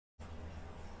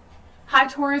Hi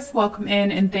Taurus, welcome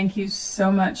in and thank you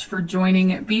so much for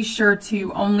joining. Be sure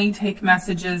to only take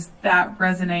messages that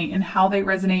resonate and how they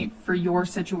resonate for your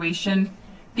situation.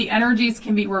 The energies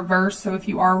can be reversed, so if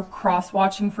you are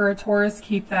cross-watching for a Taurus,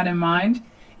 keep that in mind.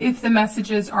 If the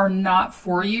messages are not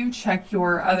for you, check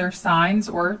your other signs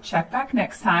or check back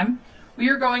next time. We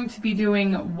are going to be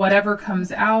doing whatever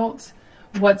comes out,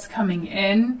 what's coming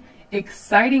in,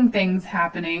 exciting things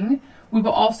happening. We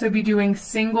will also be doing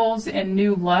singles and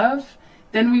new love.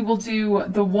 Then we will do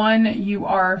the one you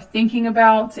are thinking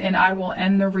about, and I will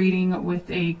end the reading with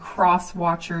a cross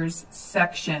watchers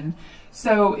section.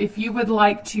 So if you would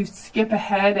like to skip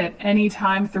ahead at any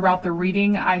time throughout the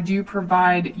reading, I do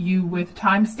provide you with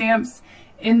timestamps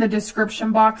in the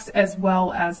description box as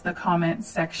well as the comment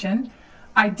section.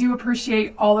 I do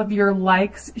appreciate all of your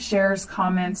likes, shares,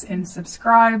 comments, and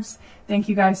subscribes. Thank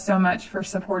you guys so much for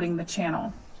supporting the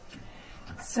channel.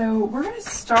 So we're going to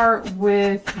start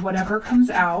with whatever comes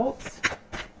out.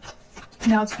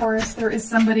 Now, Taurus, there is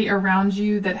somebody around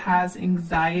you that has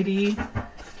anxiety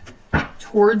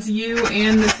towards you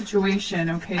and the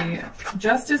situation, okay?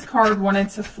 Justice card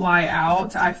wanted to fly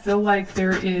out. I feel like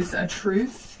there is a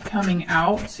truth coming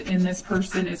out, and this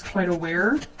person is quite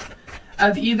aware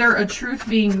of either a truth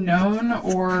being known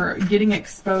or getting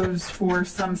exposed for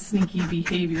some sneaky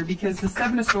behavior, because the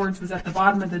Seven of Swords was at the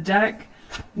bottom of the deck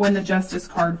when the Justice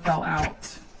card fell out.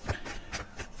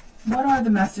 What are the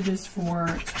messages for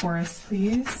Taurus,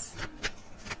 please?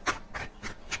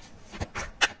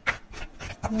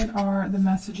 What are the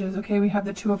messages? Okay, we have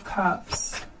the Two of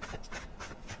Cups.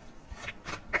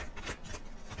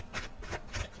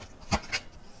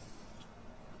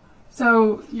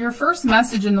 So your first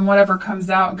message in the whatever comes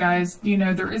out, guys, you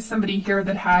know, there is somebody here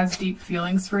that has deep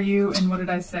feelings for you. And what did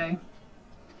I say?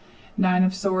 Nine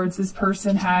of Swords. This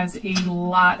person has a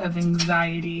lot of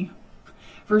anxiety.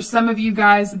 For some of you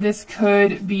guys, this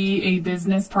could be a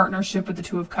business partnership with the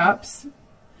Two of Cups.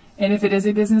 And if it is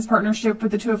a business partnership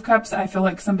with the Two of Cups, I feel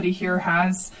like somebody here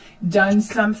has done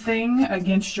something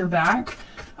against your back.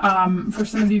 For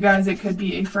some of you guys, it could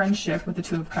be a friendship with the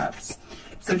Two of Cups.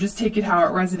 So just take it how it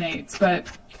resonates. But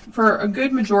for a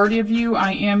good majority of you,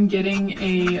 I am getting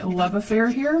a love affair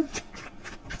here.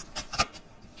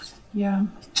 Yeah.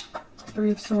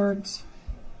 Three of Swords.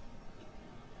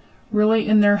 Really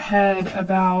in their head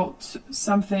about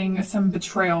something, some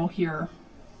betrayal here.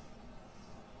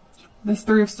 This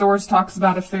Three of Swords talks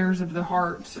about affairs of the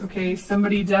heart. Okay,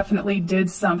 somebody definitely did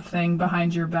something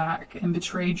behind your back and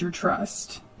betrayed your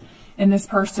trust. And this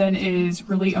person is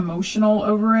really emotional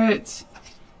over it.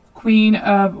 Queen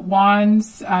of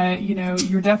Wands, you know,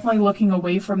 you're definitely looking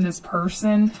away from this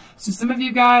person. So some of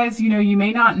you guys, you know, you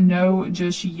may not know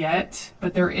just yet,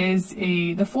 but there is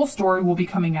the full story will be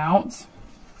coming out.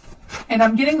 And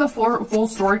I'm getting the full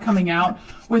story coming out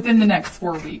within the next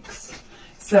 4 weeks.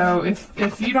 So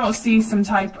if you don't see some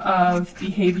type of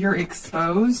behavior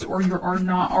exposed, or you are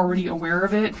not already aware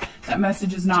of it, that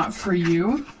message is not for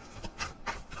you.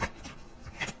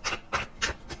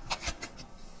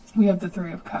 We have the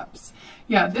Three of Cups.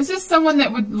 Yeah, this is someone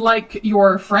that would like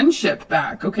your friendship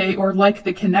back, okay, or like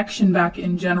the connection back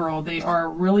in general. They are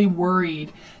really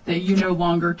worried that you no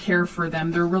longer care for them.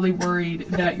 They're really worried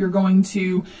that you're going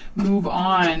to move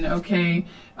on, okay.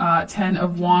 10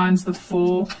 of Wands, the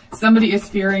Fool. Somebody is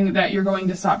fearing that you're going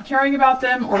to stop caring about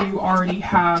them, or you already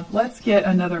have. Let's get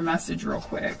another message real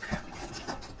quick.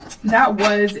 That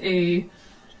was a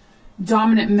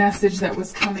dominant message that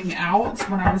was coming out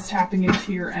when I was tapping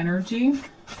into your energy.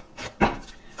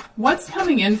 What's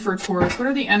coming in for Taurus? What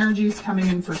are the energies coming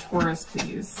in for Taurus,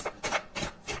 please?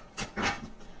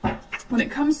 When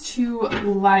it comes to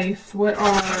life, what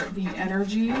are the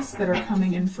energies that are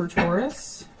coming in for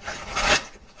Taurus?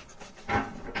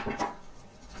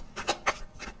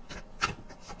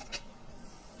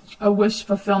 A wish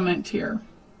fulfillment here.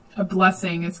 A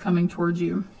blessing is coming towards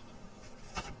you.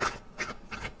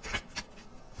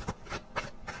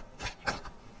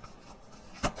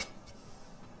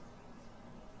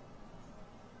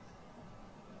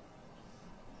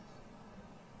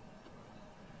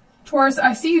 Taurus,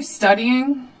 I see you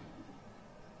studying,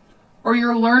 or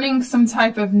you're learning some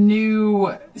type of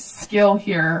new skill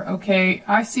here, okay?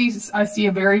 I see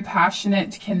a very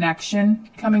passionate connection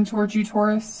coming towards you,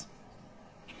 Taurus.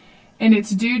 And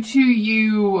it's due to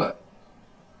you.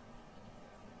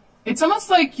 It's almost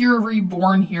like you're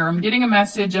reborn here. I'm getting a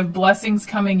message of blessings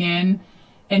coming in,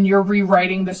 and you're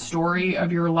rewriting the story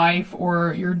of your life,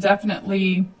 or you're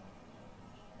definitely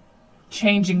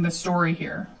changing the story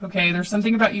here, okay? There's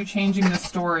something about you changing the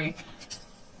story.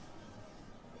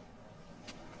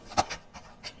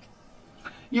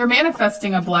 You're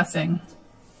manifesting a blessing.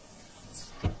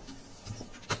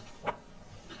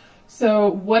 So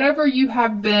whatever you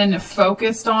have been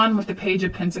focused on with the Page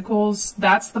of Pentacles,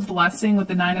 that's the blessing with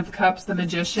the Nine of Cups, the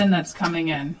Magician, that's coming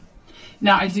in.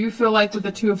 Now, I do feel like with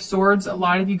the Two of Swords, a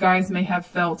lot of you guys may have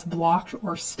felt blocked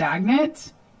or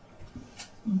stagnant.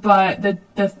 But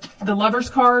the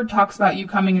Lover's card talks about you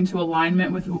coming into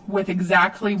alignment with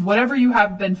exactly whatever you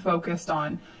have been focused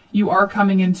on. You are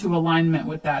coming into alignment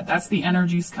with that. That's the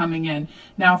energies coming in.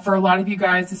 Now, for a lot of you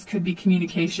guys, this could be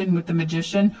communication with the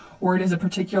Magician, or it is a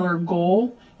particular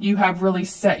goal you have really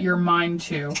set your mind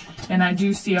to. And I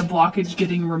do see a blockage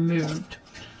getting removed.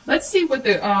 Let's see what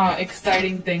the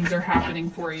exciting things are happening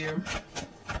for you.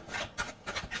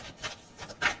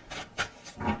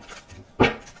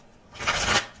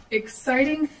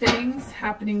 Exciting things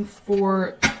happening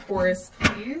for Taurus,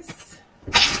 please.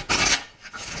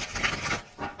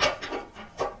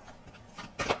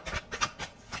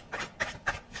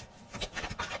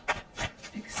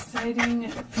 Exciting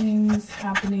things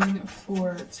happening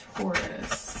for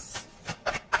Taurus.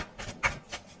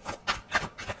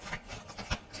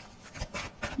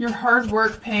 Your hard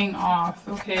work paying off,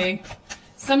 okay?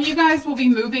 Some of you guys will be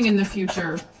moving in the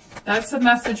future. That's a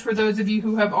message for those of you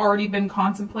who have already been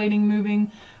contemplating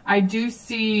moving. I do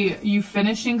see you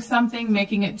finishing something,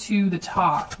 making it to the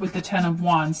top with the Ten of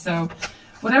Wands. So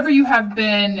whatever you have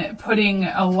been putting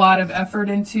a lot of effort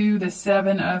into, the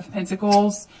Seven of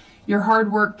Pentacles, your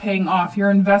hard work paying off,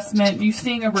 your investment, you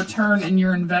seeing a return in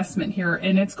your investment here,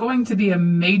 and it's going to be a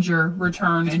major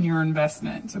return in your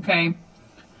investment, okay?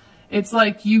 It's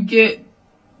like you get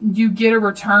a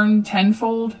return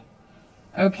tenfold,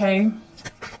 okay?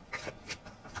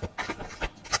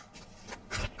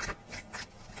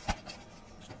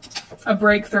 A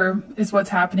breakthrough is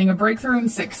what's happening, a breakthrough in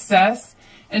success.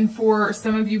 And for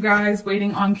some of you guys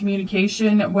waiting on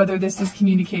communication, whether this is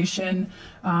communication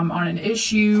on an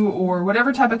issue or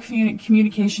whatever type of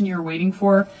communication you're waiting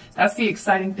for, that's the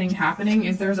exciting thing happening,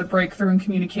 is there's a breakthrough in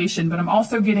communication. But I'm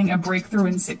also getting a breakthrough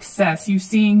in success.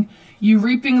 You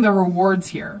reaping the rewards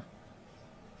here.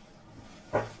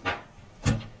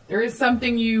 There is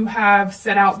something you have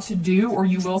set out to do, or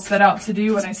you will set out to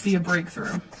do, and I see a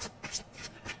breakthrough.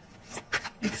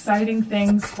 Exciting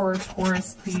things for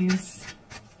Taurus, please.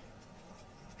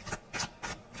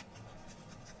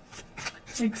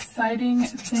 Exciting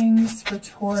things for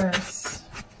Taurus.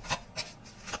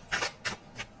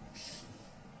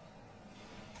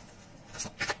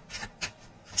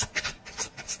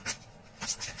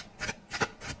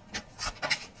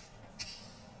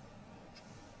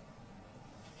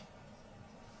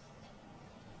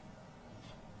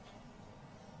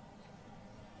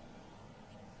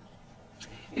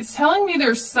 It's telling me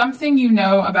there's something you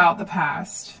know about the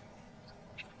past.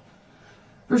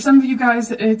 For some of you guys,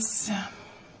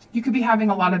 you could be having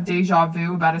a lot of deja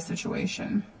vu about a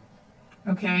situation,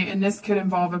 okay? And this could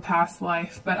involve a past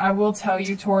life. But I will tell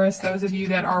you, Taurus, those of you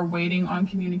that are waiting on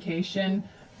communication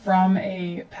from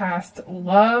a past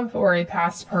love or a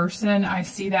past person, I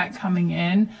see that coming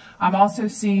in. I'm also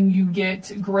seeing you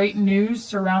get great news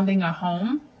surrounding a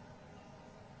home.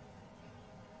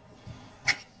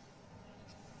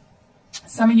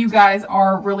 Some of you guys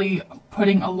are really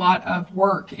putting a lot of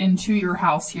work into your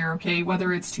house here, okay?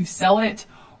 Whether it's to sell it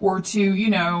or to, you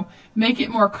know, make it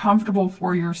more comfortable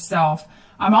for yourself.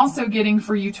 I'm also getting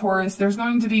for you, Taurus, there's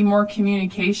going to be more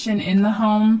communication in the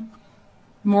home,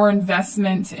 more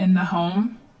investment in the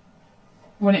home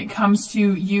when it comes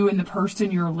to you and the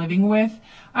person you're living with.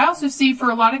 I also see for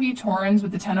a lot of you Taurans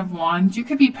with the Ten of Wands, you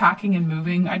could be packing and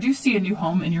moving. I do see a new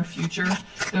home in your future.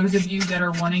 Those of you that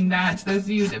are wanting that, those of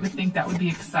you that would think that would be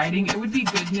exciting, it would be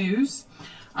good news.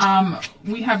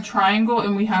 We have triangle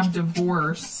and we have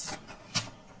divorce.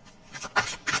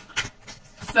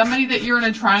 Somebody that you're in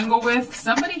a triangle with,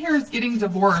 somebody here is getting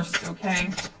divorced,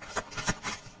 okay?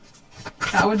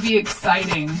 That would be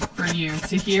exciting for you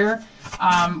to hear.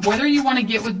 Whether you want to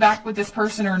get back with this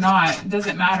person or not, it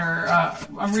doesn't matter.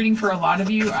 I'm reading for a lot of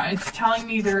you. It's telling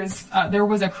me there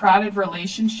was a crowded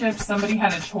relationship. Somebody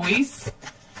had a choice,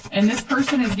 and this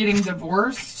person is getting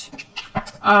divorced.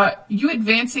 You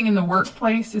advancing in the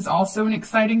workplace is also an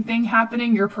exciting thing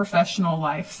happening, your professional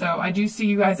life. So I do see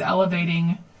you guys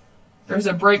elevating. There's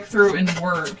a breakthrough in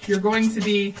work. You're going to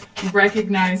be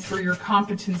recognized for your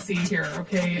competency here,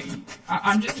 okay?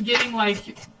 I'm just getting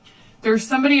like, there's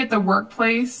somebody at the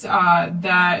workplace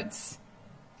that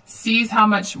sees how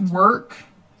much work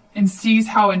and sees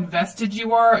how invested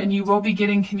you are, and you will be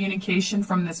getting communication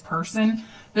from this person.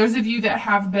 Those of you that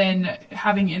have been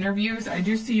having interviews, I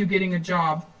do see you getting a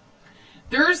job.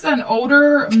 There's an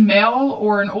older male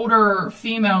or an older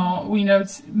female, we know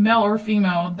it's male or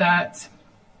female, that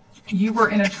you were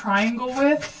in a triangle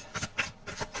with.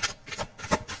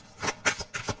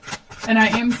 And I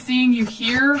am seeing you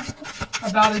hear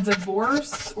about a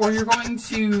divorce, or you're going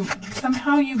to,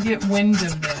 somehow you get wind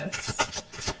of this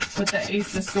with the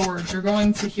Ace of Swords. You're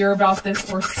going to hear about this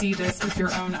or see this with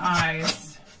your own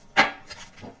eyes.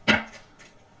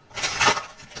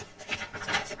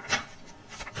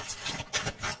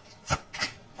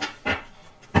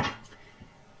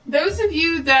 Those of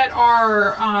you that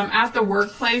are at the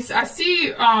workplace, I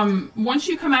see once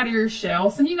you come out of your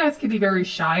shell, some of you guys could be very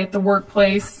shy at the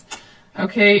workplace,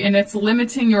 okay? And it's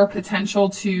limiting your potential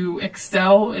to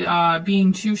excel,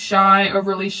 being too shy,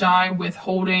 overly shy,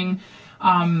 withholding.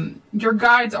 Your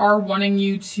guides are wanting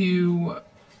you to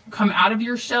come out of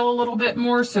your shell a little bit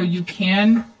more so you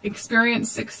can experience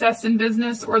success in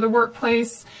business or the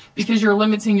workplace, because you're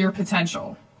limiting your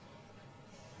potential.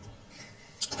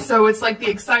 So it's like the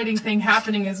exciting thing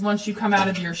happening is once you come out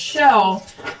of your shell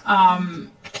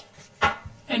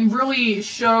and really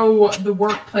show the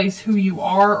workplace who you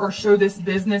are, or show this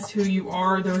business who you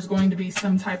are, there's going to be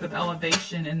some type of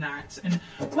elevation in that. And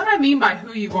what I mean by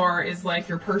who you are is like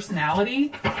your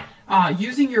personality.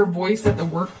 Using your voice at the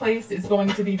workplace is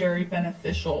going to be very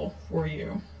beneficial for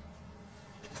you.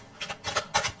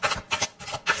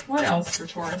 What else for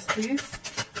Taurus, please?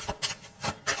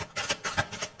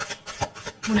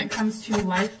 When it comes to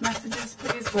life messages,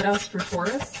 please, what else for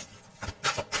Taurus?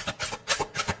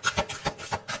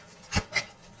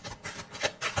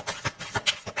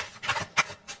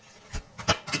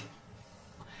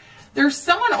 There's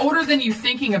someone older than you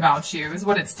thinking about you, is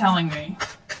what it's telling me.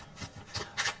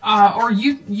 Or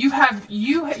you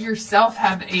yourself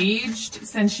have aged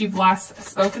since you've last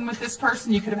spoken with this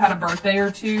person. You could have had a birthday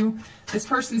or two. This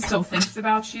person still thinks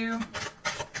about you.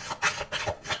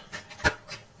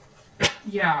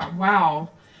 Yeah, wow.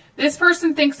 This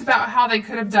person thinks about how they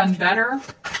could have done better.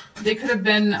 They could have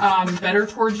been better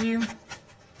towards you.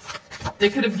 They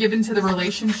could have given to the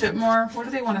relationship more. What do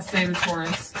they want to say to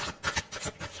Taurus?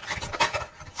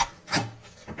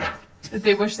 That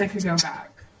they wish they could go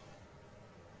back.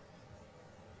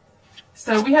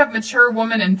 So we have mature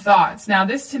woman and thoughts. Now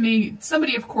this to me,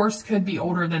 somebody of course could be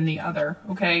older than the other,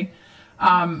 okay?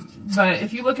 But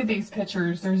if you look at these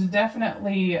pictures, there's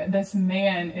definitely, this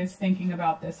man is thinking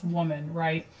about this woman,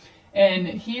 right? And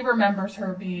he remembers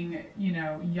her being, you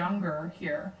know, younger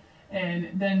here. And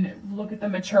then look at the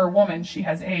mature woman, she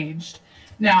has aged.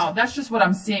 Now, that's just what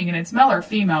I'm seeing, and it's male or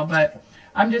female, but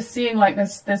I'm just seeing like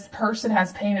this person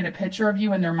has painted a picture of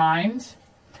you in their mind,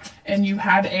 and you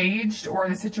have aged, or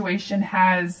the situation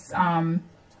has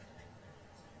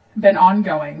been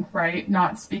ongoing, right?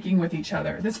 Not speaking with each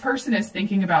other. This person is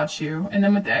thinking about you. And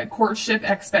then with the courtship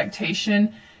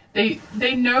expectation, they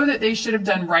know that they should have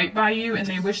done right by you, and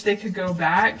they wish they could go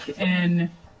back and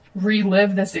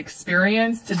relive this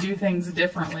experience to do things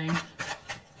differently.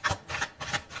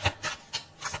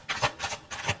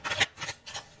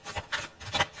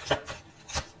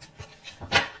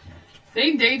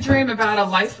 They daydream about a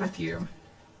life with you,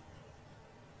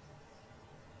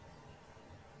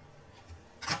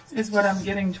 is what I'm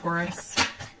getting, Taurus.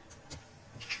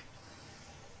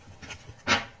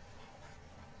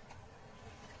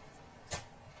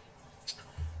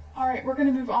 All right, we're going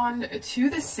to move on to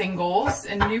the singles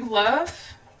and new love.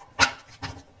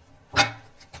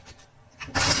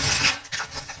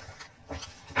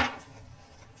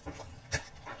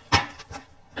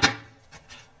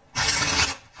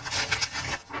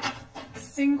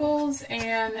 Singles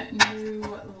and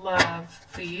new love,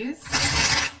 please.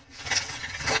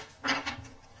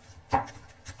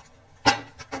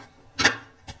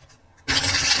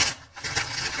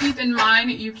 Keep in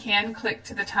mind, you can click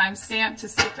to the timestamp to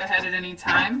skip ahead at any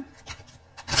time.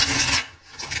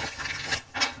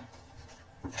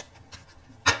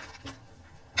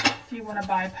 If you want to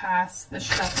bypass the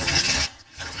shuffling.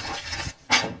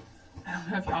 I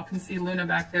don't know if y'all can see Luna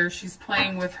back there. She's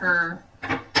playing with her,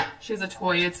 she has a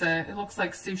toy. It looks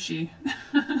like sushi.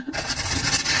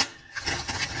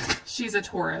 She's a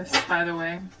Taurus, by the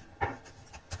way.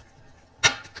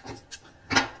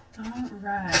 All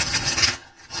right.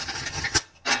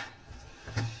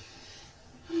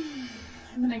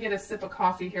 I'm going to get a sip of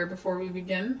coffee here before we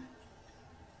begin.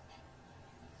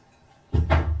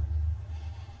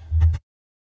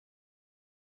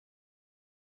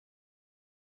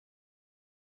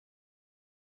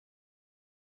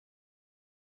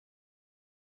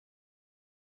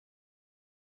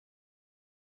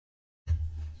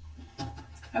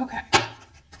 Okay.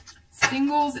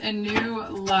 Singles and new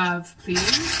love,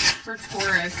 please, for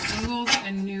Taurus. Singles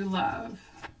and new love.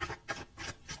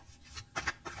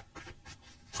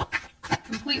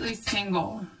 Completely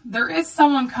single. There is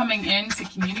someone coming in to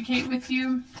communicate with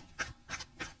you.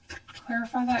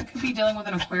 clarify that. Could be dealing with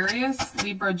an Aquarius,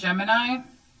 Libra, Gemini.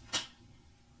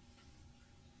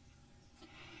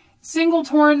 Single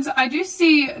Taurans, I do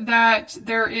see that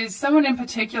there is someone in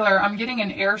particular, I'm getting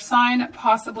an air sign,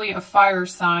 possibly a fire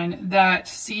sign, that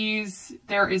sees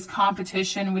there is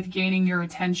competition with gaining your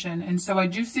attention. And so I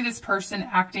do see this person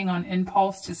acting on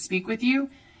impulse to speak with you.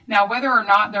 Now, whether or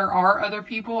not there are other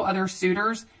people, other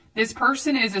suitors, this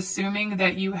person is assuming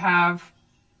that you have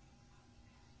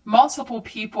multiple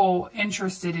people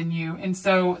interested in you. And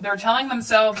so they're telling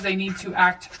themselves they need to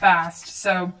act fast.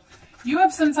 So you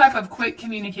have some type of quick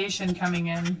communication coming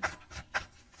in.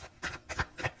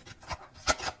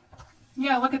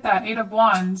 Yeah, look at that, 8 of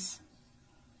Wands.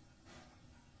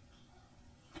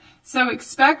 So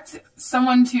expect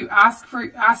someone to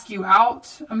ask you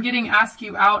out. I'm getting ask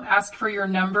you out, ask for your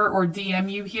number, or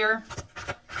DM you here.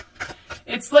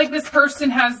 It's like this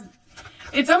person has,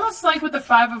 it's almost like with the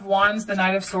 5 of Wands, the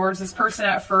Knight of Swords, this person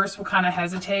at first will kind of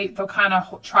hesitate. They'll kind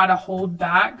of try to hold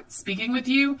back speaking with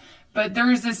you. But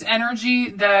there's this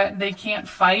energy that they can't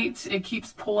fight. It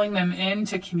keeps pulling them in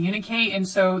to communicate. And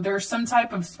so there's some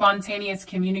type of spontaneous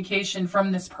communication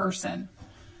from this person.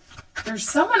 There's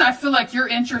someone I feel like you're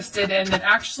interested in that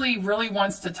actually really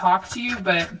wants to talk to you,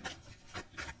 but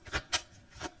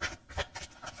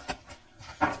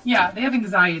yeah, they have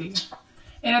anxiety.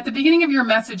 And at the beginning of your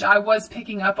message, I was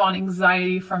picking up on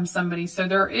anxiety from somebody. So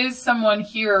there is someone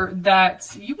here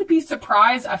that you would be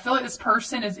surprised. I feel like this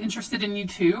person is interested in you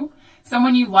too.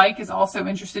 Someone you like is also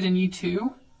interested in you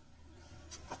too.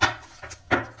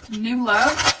 New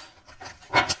love.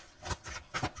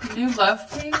 New love,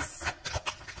 please.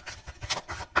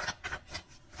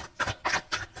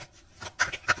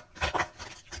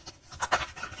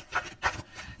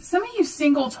 Some of you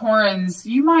single Taurans,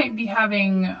 you might be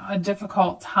having a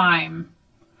difficult time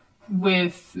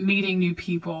with meeting new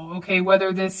people, okay?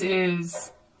 Whether this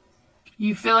is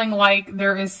you feeling like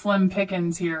there is slim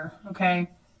pickings here, okay?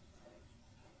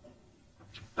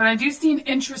 But I do see an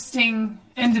interesting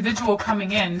individual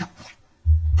coming in.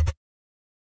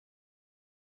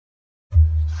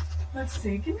 Let's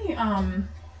see, give me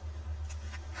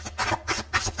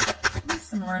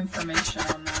some more information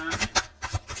on that.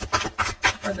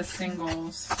 For the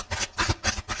singles.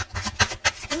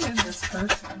 Who is this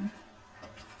person?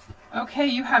 Okay,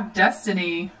 you have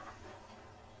destiny.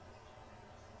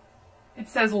 It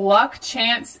says luck,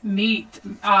 chance,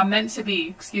 meant to be,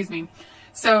 excuse me.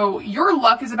 So your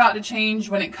luck is about to change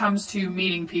when it comes to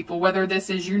meeting people, whether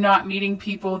this is you're not meeting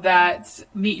people that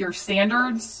meet your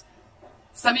standards.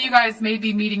 Some of you guys may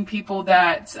be meeting people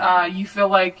that you feel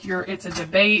like it's a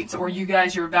debate, or you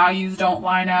guys, your values don't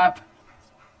line up.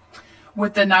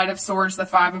 With the Knight of Swords, the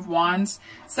 5 of Wands.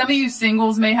 Some of you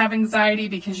singles may have anxiety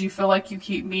because you feel like you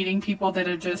keep meeting people that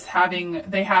are just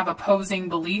they have opposing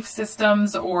belief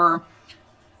systems, or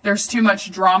there's too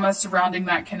much drama surrounding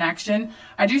that connection.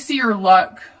 I do see your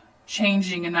luck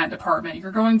changing in that department.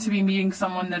 You're going to be meeting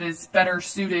someone that is better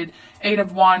suited, 8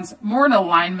 of Wands, more in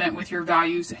alignment with your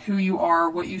values, who you are,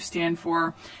 what you stand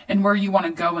for, and where you want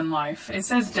to go in life. It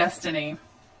says destiny.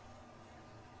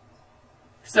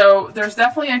 So there's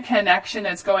definitely a connection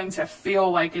that's going to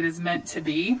feel like it is meant to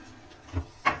be.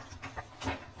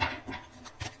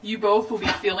 You both will be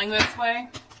feeling this way.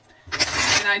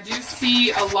 And I do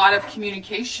see a lot of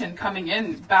communication coming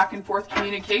in, back and forth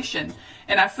communication.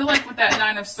 And I feel like with that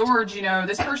 9 of Swords, you know,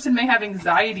 this person may have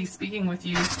anxiety speaking with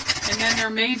you. And then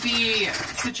there may be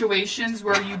situations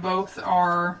where you both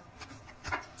are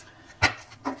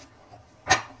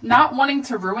not wanting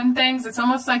to ruin things. It's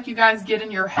almost like you guys get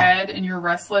in your head and you're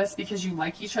restless because you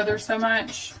like each other so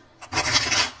much.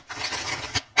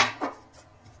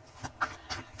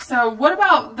 So what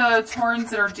about the Taurans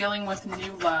that are dealing with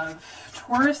new love?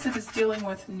 Taurus that is dealing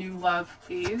with new love,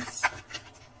 please.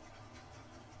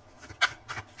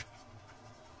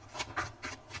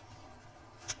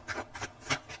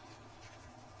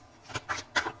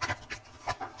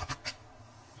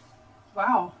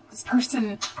 Wow, this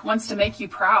person wants to make you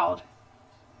proud.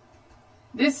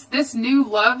 This new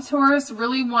love, Taurus,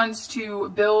 really wants to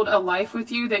build a life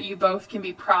with you that you both can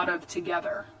be proud of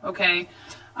together, okay?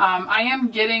 I am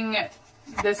getting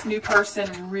this new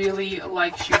person really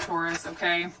likes you, Taurus,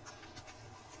 okay?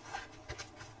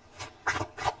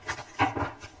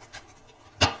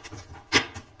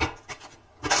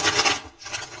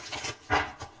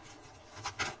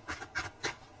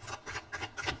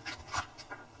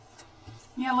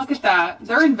 Yeah, look at that.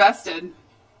 They're invested.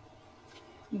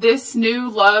 This new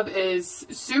love is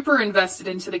super invested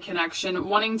into the connection,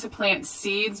 wanting to plant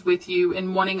seeds with you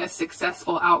and wanting a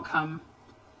successful outcome.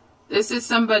 This is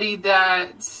somebody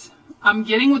that I'm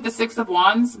getting with the Six of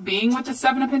Wands, being with the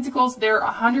Seven of Pentacles, they're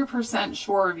 100%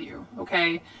 sure of you,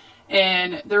 okay?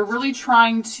 And they're really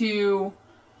trying to,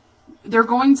 they're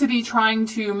going to be trying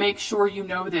to make sure you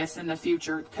know this in the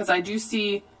future, because I do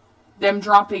see them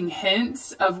dropping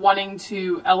hints of wanting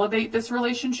to elevate this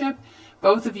relationship.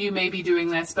 Both of you may be doing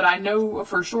this, but I know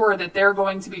for sure that they're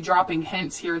going to be dropping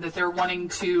hints here that they're wanting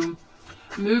to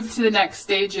move to the next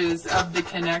stages of the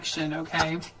connection,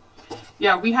 okay?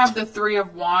 Yeah, we have the Three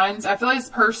of Wands. I feel like this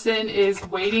person is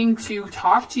waiting to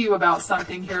talk to you about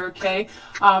something here, okay?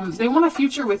 They want a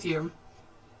future with you.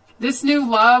 This new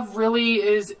love really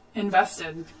is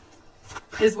invested,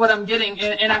 is what I'm getting.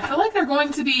 And I feel like they're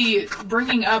going to be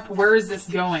bringing up, where is this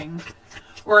going?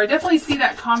 Or I definitely see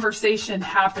that conversation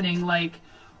happening, like,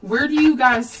 where do you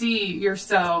guys see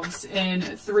yourselves in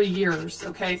 3 years,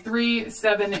 okay? 3,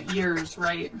 7 years,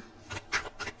 right?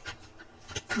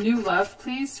 New love,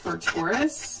 please, for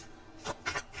Taurus.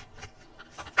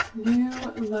 New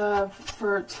love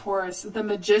for Taurus. The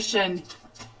Magician.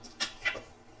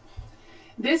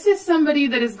 This is somebody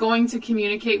that is going to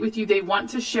communicate with you. They want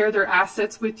to share their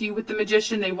assets with you with the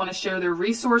Magician. They want to share their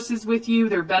resources with you,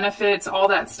 their benefits, all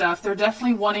that stuff. They're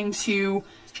definitely wanting to,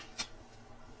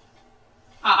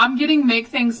 I'm getting, make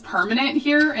things permanent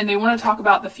here, and they want to talk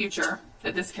about the future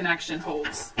that this connection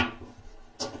holds.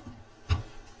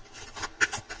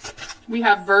 We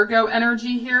have Virgo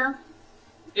energy here.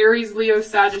 Aries, Leo,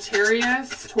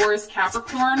 Sagittarius, Taurus,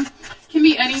 Capricorn. Can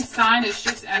be any sign, it's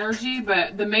just energy,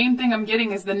 but the main thing I'm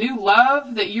getting is the new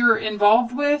love that you're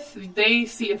involved with, they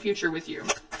see a future with you.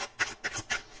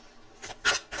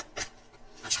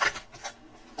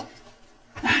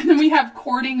 And then we have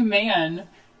Courting Man.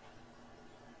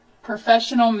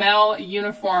 Professional male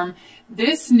uniform.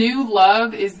 This new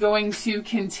love is going to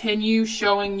continue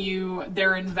showing you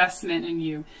their investment in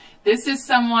you. This is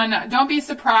someone, don't be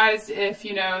surprised if,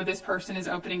 you know, this person is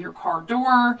opening your car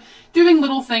door, doing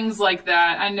little things like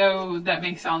that. I know that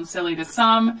may sound silly to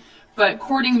some, but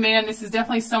Courting Man, this is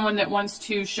definitely someone that wants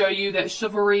to show you that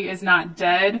chivalry is not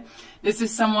dead. This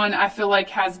is someone I feel like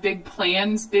has big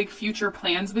plans, big future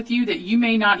plans with you that you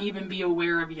may not even be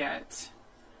aware of yet.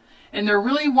 And they're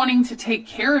really wanting to take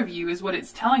care of you is what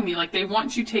it's telling me. Like, they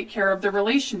want to take care of the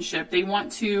relationship. They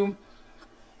want to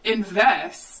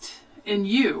invest in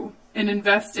you and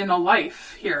invest in a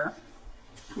life here.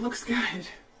 Looks good.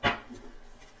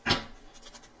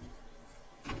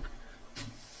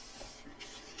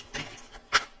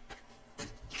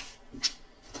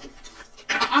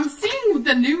 I'm seeing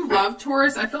the new love,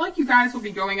 Taurus. I feel like you guys will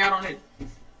be going out on it.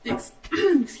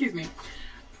 Excuse me.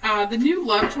 The new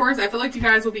love, Taurus, I feel like you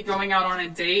guys will be going out on a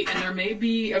date, and there may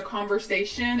be a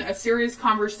conversation, a serious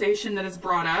conversation that is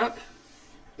brought up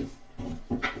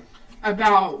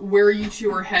about where you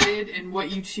two are headed and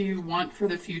what you two want for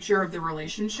the future of the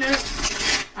relationship.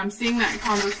 I'm seeing that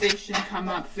conversation come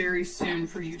up very soon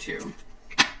for you two.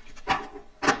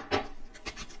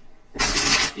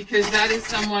 Because that is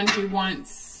someone who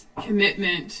wants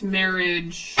commitment,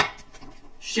 marriage,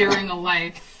 sharing a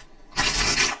life.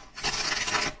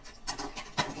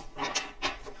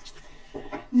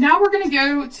 Now we're going to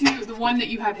go to the one that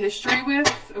you have history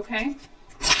with, okay?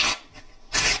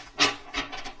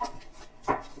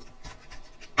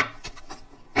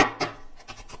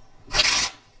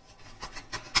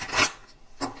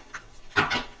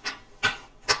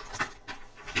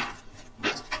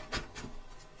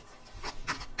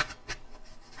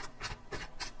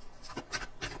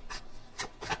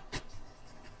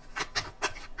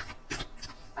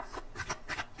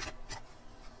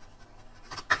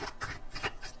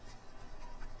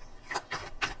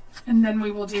 And then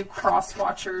we will do cross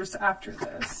watchers after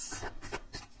this.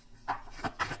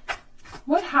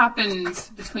 What happened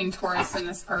between Taurus and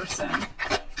this person?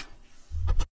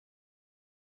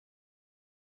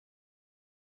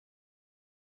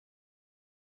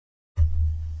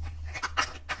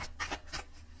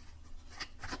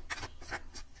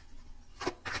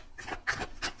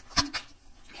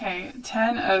 Okay,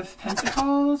 10 of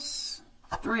Pentacles,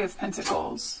 3 of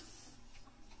Pentacles.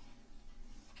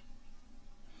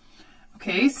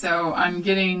 Okay, so I'm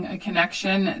getting a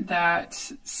connection that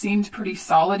seemed pretty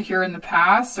solid here in the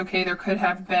past. Okay, there could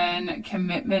have been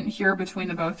commitment here between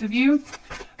the both of you.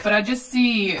 But I just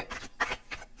see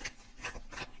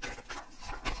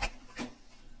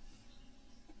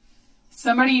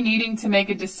somebody needing to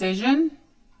make a decision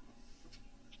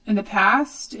in the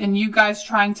past, and you guys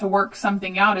trying to work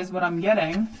something out is what I'm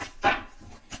getting.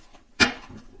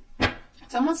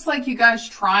 It's almost like you guys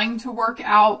trying to work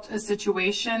out a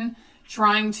situation,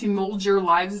 trying to mold your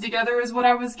lives together is what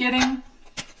I was getting.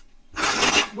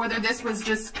 Whether this was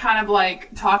just kind of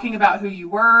like talking about who you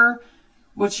were,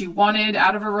 what you wanted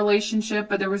out of a relationship,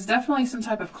 but there was definitely some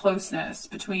type of closeness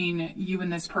between you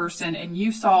and this person, and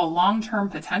you saw long-term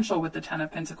potential with the Ten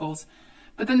of Pentacles.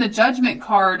 But then the Judgment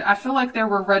card, I feel like there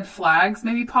were red flags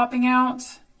maybe popping out.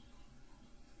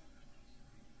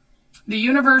 The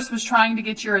universe was trying to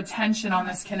get your attention on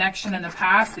this connection in the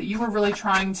past, that you were really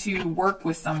trying to work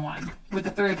with someone with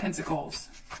the Three of Pentacles.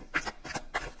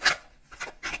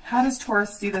 How does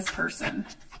Taurus see this person?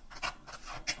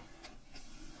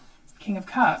 King of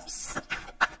Cups.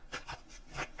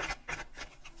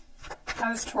 How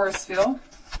does Taurus feel?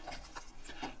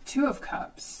 Two of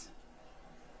Cups.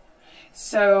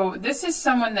 So this is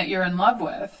someone that you're in love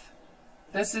with.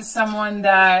 This is someone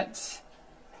that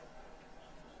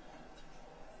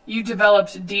you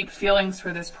developed deep feelings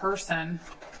for this person.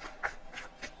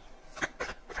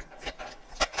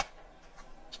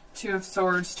 Two of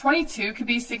Swords. 22 could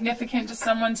be significant to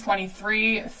someone.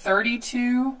 23,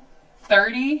 32,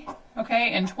 30,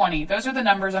 okay, and 20. Those are the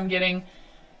numbers I'm getting.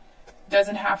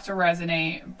 Doesn't have to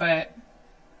resonate, but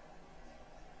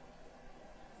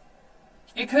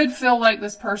it could feel like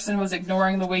this person was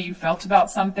ignoring the way you felt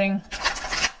about something.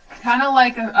 Kind of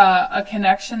like a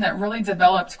connection that really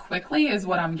developed quickly is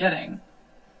what I'm getting.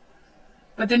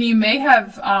 But then you may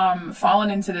have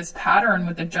fallen into this pattern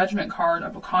with the Judgment card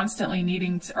of constantly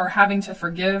needing to, or having to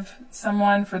forgive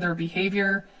someone for their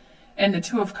behavior. And the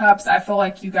Two of Cups, I feel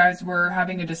like you guys were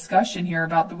having a discussion here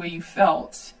about the way you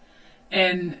felt.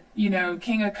 And, you know,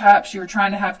 King of Cups, you were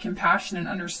trying to have compassion and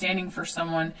understanding for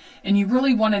someone. And you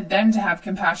really wanted them to have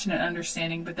compassion and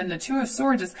understanding. But then the Two of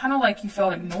Swords is kind of like you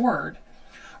felt ignored.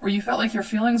 Or you felt like your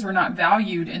feelings were not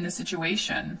valued in the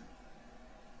situation.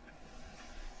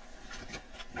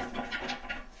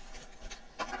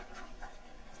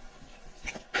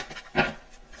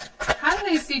 How do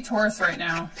they see Taurus right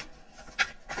now?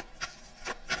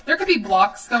 There could be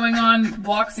blocks going on,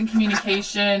 blocks in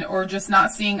communication, or just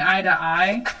not seeing eye to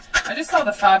eye. I just saw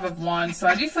the Five of Wands, so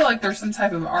I do feel like there's some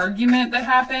type of argument that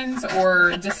happens,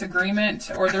 or disagreement,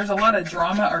 or there's a lot of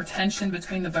drama or tension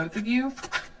between the both of you.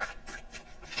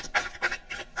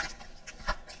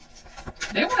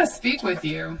 They want to speak with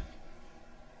you.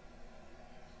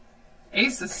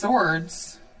 Ace of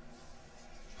Swords.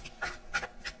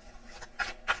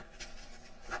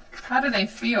 How do they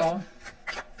feel?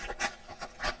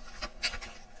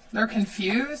 They're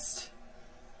confused.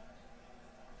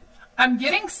 I'm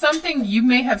getting something you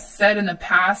may have said in the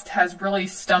past has really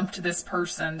stumped this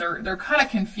person. They're kind of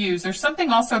confused. There's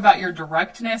something also about your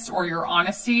directness or your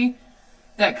honesty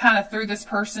that kind of threw this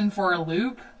person for a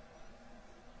loop.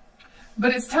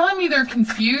 But it's telling me they're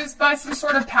confused by some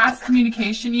sort of past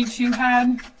communication you two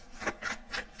had.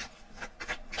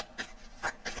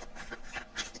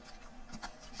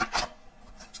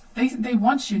 They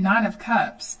want you, Nine of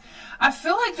Cups. I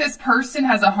feel like this person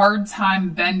has a hard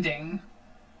time bending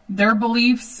their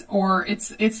beliefs, or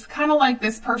it's kind of like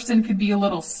this person could be a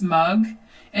little smug.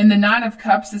 And the Nine of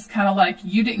Cups is kind of like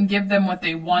you didn't give them what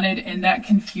they wanted, and that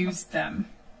confused them.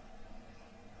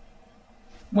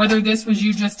 Whether this was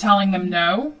you just telling them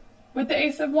no with the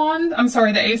Ace of Wands, I'm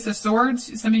sorry, the Ace of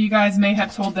Swords. Some of you guys may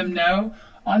have told them no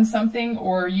on something,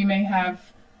 or you may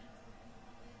have,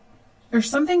 there's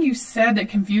something you said that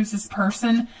confused this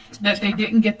person that they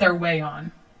didn't get their way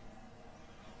on.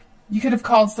 You could have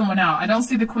called someone out. I don't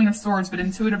see the Queen of Swords, but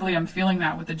intuitively I'm feeling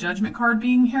that with the Judgment card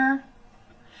being here.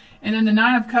 And then the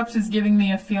Nine of Cups is giving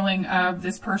me a feeling of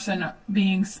this person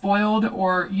being spoiled,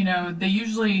 or, you know,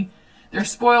 they're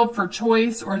spoiled for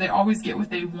choice, or they always get what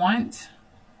they want.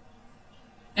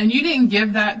 And you didn't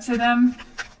give that to them.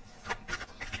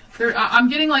 I'm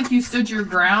getting like you stood your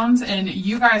ground, and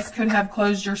you guys could have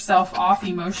closed yourself off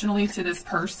emotionally to this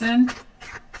person.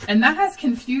 And that has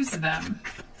confused them.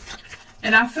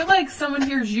 And I feel like someone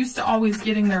here is used to always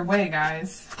getting their way,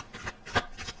 guys.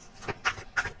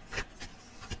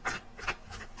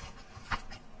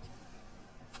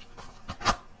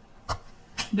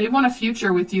 They want a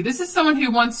future with you. This is someone who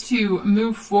wants to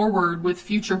move forward with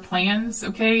future plans,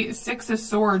 okay? Six of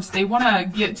Swords. They want to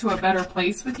get to a better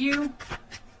place with you.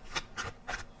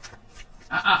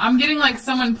 I'm getting like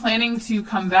someone planning to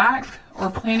come back or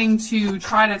planning to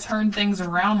try to turn things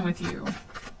around with you.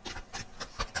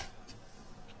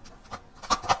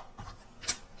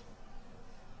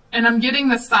 And I'm getting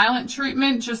the silent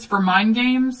treatment just for mind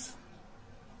games.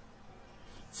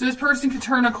 So this person could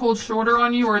turn a cold shoulder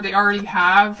on you, or they already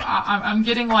have. I'm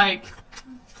getting like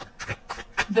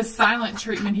the silent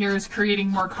treatment here is creating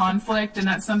more conflict, and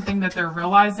that's something that they're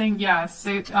realizing. Yes,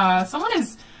 someone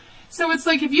is. So it's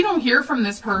like if you don't hear from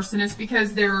this person, it's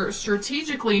because they're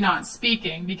strategically not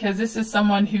speaking, because this is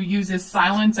someone who uses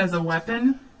silence as a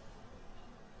weapon.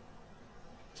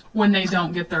 when they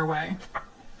don't get their way.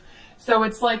 So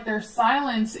it's like their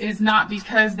silence is not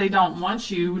because they don't want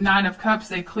you. Nine of Cups,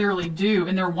 they clearly do,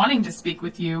 and they're wanting to speak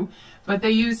with you, but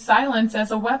they use silence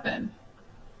as a weapon.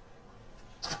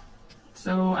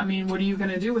 So, I mean, what are you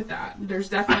going to do with that? There's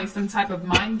definitely some type of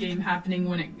mind game happening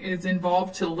when it is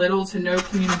involved to little to no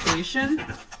communication.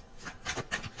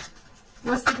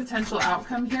 What's the potential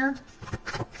outcome here?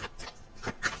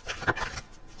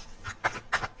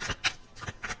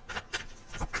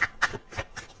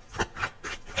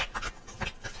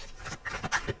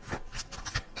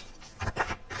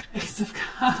 Ace of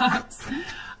Cups.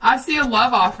 I see a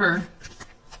love offer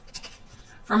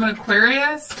from an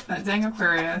Aquarius. That dang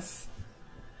Aquarius.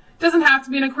 Doesn't have to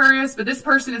be an Aquarius, but this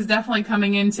person is definitely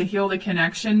coming in to heal the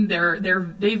connection.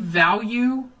 They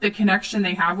value the connection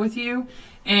they have with you,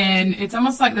 and it's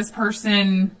almost like this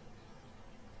person,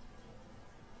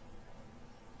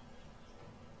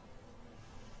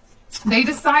 they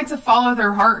decide to follow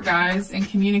their heart, guys, and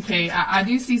communicate. I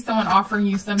do see someone offering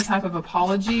you some type of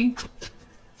apology.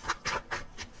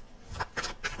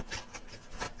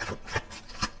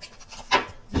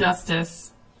 Justice.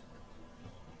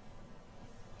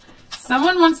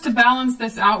 Someone wants to balance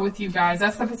this out with you guys.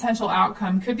 That's the potential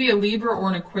outcome. Could be a Libra or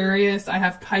an Aquarius. I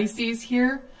have Pisces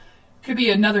here. Could be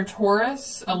another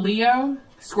Taurus, a Leo,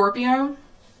 Scorpio.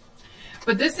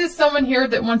 But this is someone here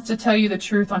that wants to tell you the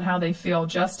truth on how they feel.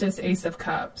 Justice, Ace of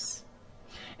Cups.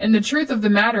 And the truth of the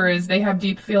matter is they have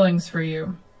deep feelings for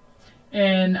you.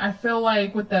 And I feel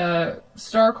like with the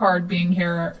Star card being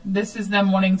here, this is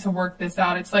them wanting to work this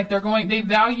out. It's like they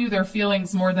value their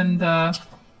feelings more than the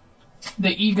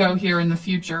ego here in the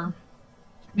future,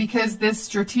 because this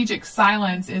strategic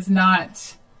silence is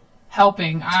not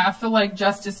helping. I feel like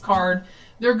Justice card,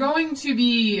 they're going to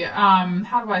be,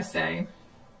 how do I say,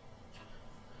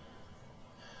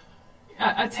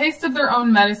 a taste of their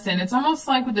own medicine. It's almost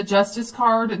like with the Justice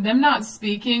card, them not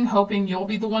speaking, hoping you'll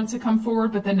be the one to come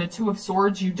forward, but then the Two of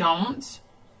Swords, you don't.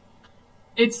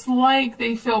 It's like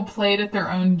they feel played at their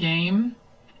own game.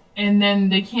 And then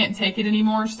they can't take it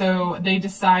anymore, so they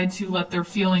decide to let their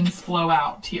feelings flow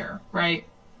out here, right?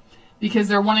 Because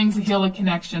they're wanting to heal a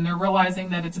connection. They're realizing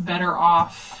that it's better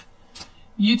off.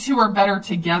 You two are better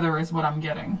together is what I'm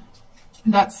getting.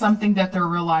 That's something that they're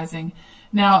realizing.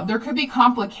 Now, there could be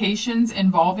complications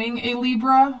involving a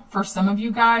Libra for some of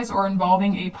you guys, or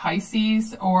involving a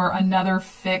Pisces or another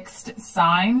fixed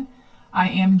sign. I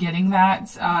am getting that.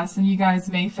 Some of you guys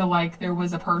may feel like there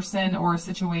was a person or a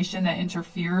situation that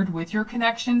interfered with your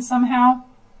connection somehow.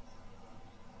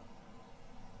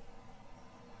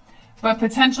 But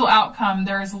potential outcome,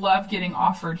 there is love getting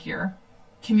offered here.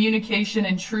 Communication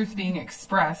and truth being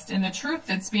expressed. And the truth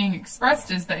that's being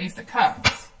expressed is the Ace of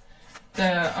Cups.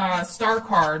 The Star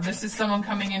card. This is someone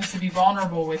coming in to be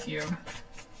vulnerable with you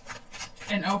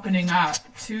and opening up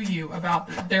to you about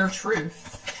their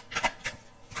truth.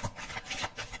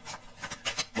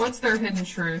 What's their hidden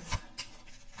truth?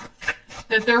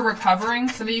 That they're recovering.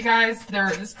 Some of you guys,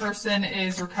 this person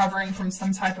is recovering from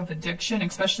some type of addiction,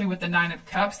 especially with the Nine of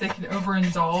Cups. They can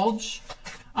overindulge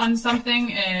on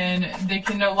something, and they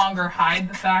can no longer hide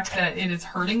the fact that it is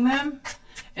hurting them.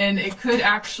 And it could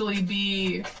actually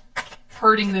be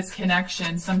hurting this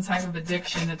connection, some type of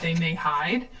addiction that they may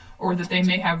hide, or that they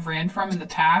may have ran from in the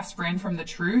past, ran from the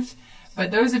truth. But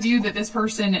those of you that this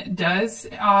person does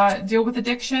deal with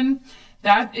addiction,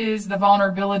 that is the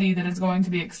vulnerability that is going to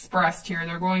be expressed here.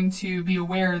 They're going to be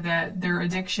aware that their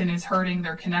addiction is hurting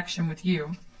their connection with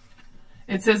you.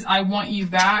 It says, I want you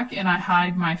back and I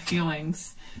hide my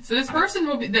feelings. So this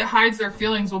person that hides their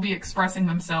feelings will be expressing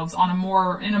themselves in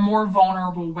a more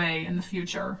vulnerable way in the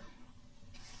future.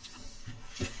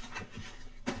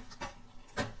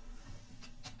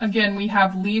 Again, we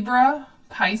have Libra,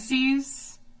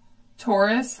 Pisces,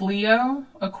 Taurus, Leo,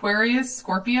 Aquarius,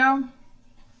 Scorpio.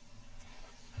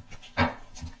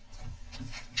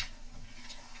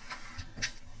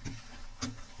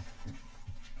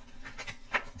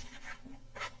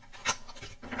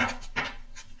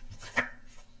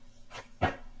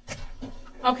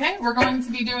 Okay, we're going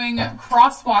to be doing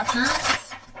cross watchers.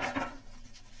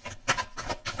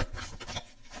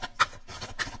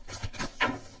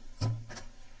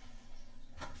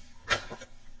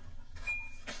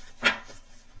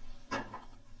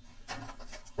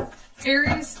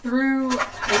 Aries through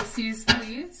Pisces,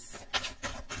 please.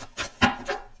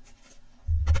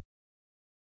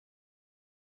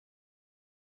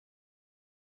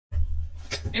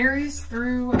 Aries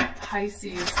through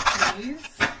Pisces, please.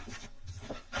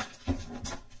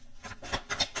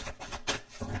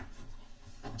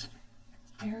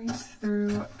 Aries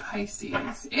through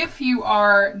Pisces. If you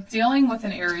are dealing with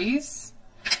an Aries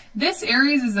This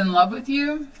Aries is in love with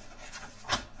you.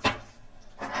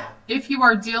 If you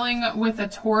are dealing with a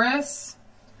Taurus,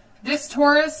 this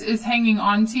Taurus is hanging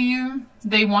on to you.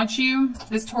 They want you.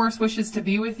 This Taurus wishes to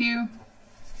be with you.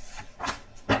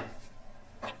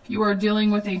 If you are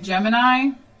dealing with a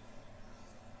Gemini,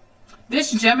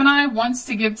 this Gemini wants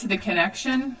to give to the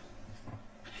connection.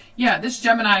 Yeah, this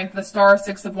Gemini, the Star,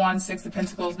 Six of Wands, Six of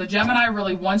Pentacles, the Gemini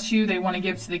really wants you. They want to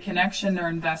give to the connection. They're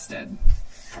invested.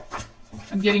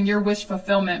 I'm getting your wish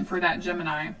fulfillment for that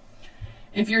Gemini.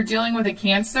 If you're dealing with a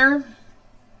Cancer,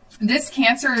 this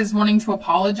Cancer is wanting to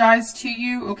apologize to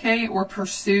you, okay, or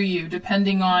pursue you,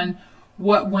 depending on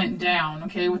what went down,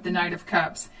 okay, with the Knight of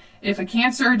Cups. If a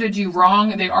Cancer did you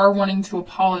wrong, they are wanting to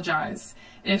apologize.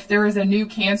 If there is a new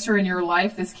Cancer in your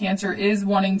life, this Cancer is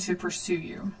wanting to pursue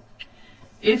you.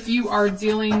 If you are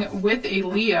dealing with a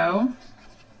Leo,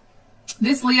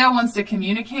 this Leo wants to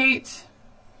communicate.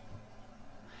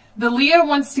 The Leo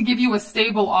wants to give you a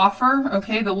stable offer,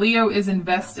 okay? The Leo is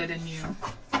invested in you.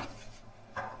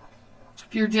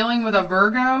 If you're dealing with a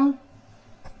Virgo,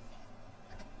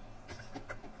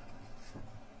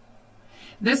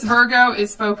 this Virgo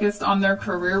is focused on their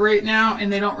career right now,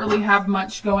 and they don't really have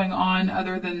much going on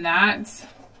other than that.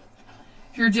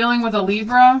 If you're dealing with a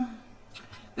Libra,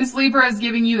 this Libra is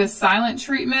giving you the silent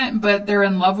treatment, but they're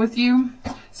in love with you.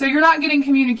 So you're not getting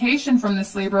communication from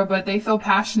this Libra, but they feel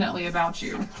passionately about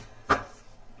you.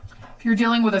 If you're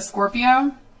dealing with a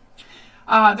Scorpio,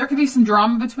 there could be some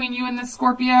drama between you and this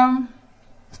Scorpio.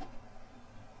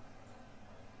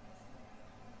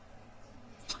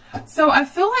 So I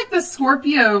feel like the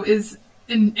Scorpio is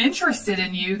interested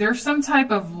in you. There's some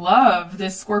type of love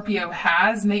this Scorpio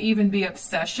has, may even be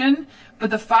obsession. But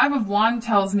the Five of Wands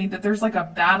tells me that there's like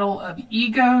a battle of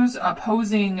egos,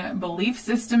 opposing belief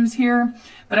systems here.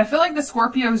 But I feel like the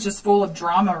Scorpio is just full of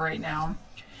drama right now.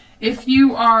 If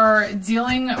you are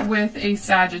dealing with a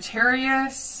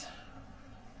Sagittarius,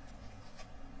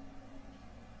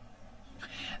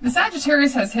 the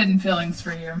Sagittarius has hidden feelings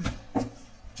for you.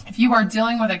 If you are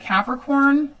dealing with a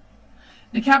Capricorn,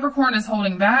 the Capricorn is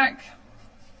holding back,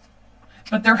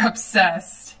 but they're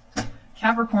obsessed.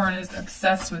 Capricorn is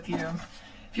obsessed with you.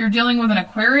 If you're dealing with an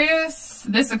Aquarius,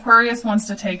 this Aquarius wants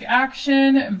to take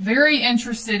action, very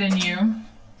interested in you.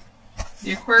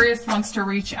 The Aquarius wants to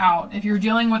reach out. If you're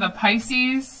dealing with a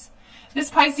Pisces, this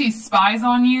Pisces spies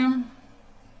on you.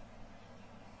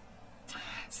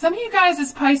 Some of you guys,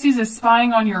 this Pisces is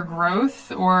spying on your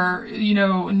growth or, you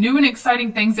know, new and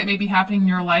exciting things that may be happening in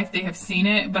your life. They have seen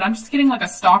it, but I'm just getting like a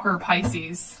stalker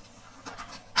Pisces.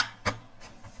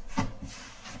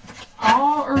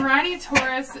 Alrighty,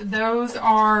 Taurus, those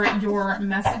are your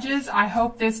messages. I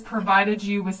hope this provided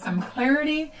you with some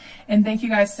clarity, and thank you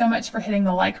guys so much for hitting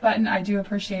the like button. I do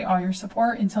appreciate all your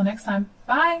support. Until next time,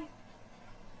 bye.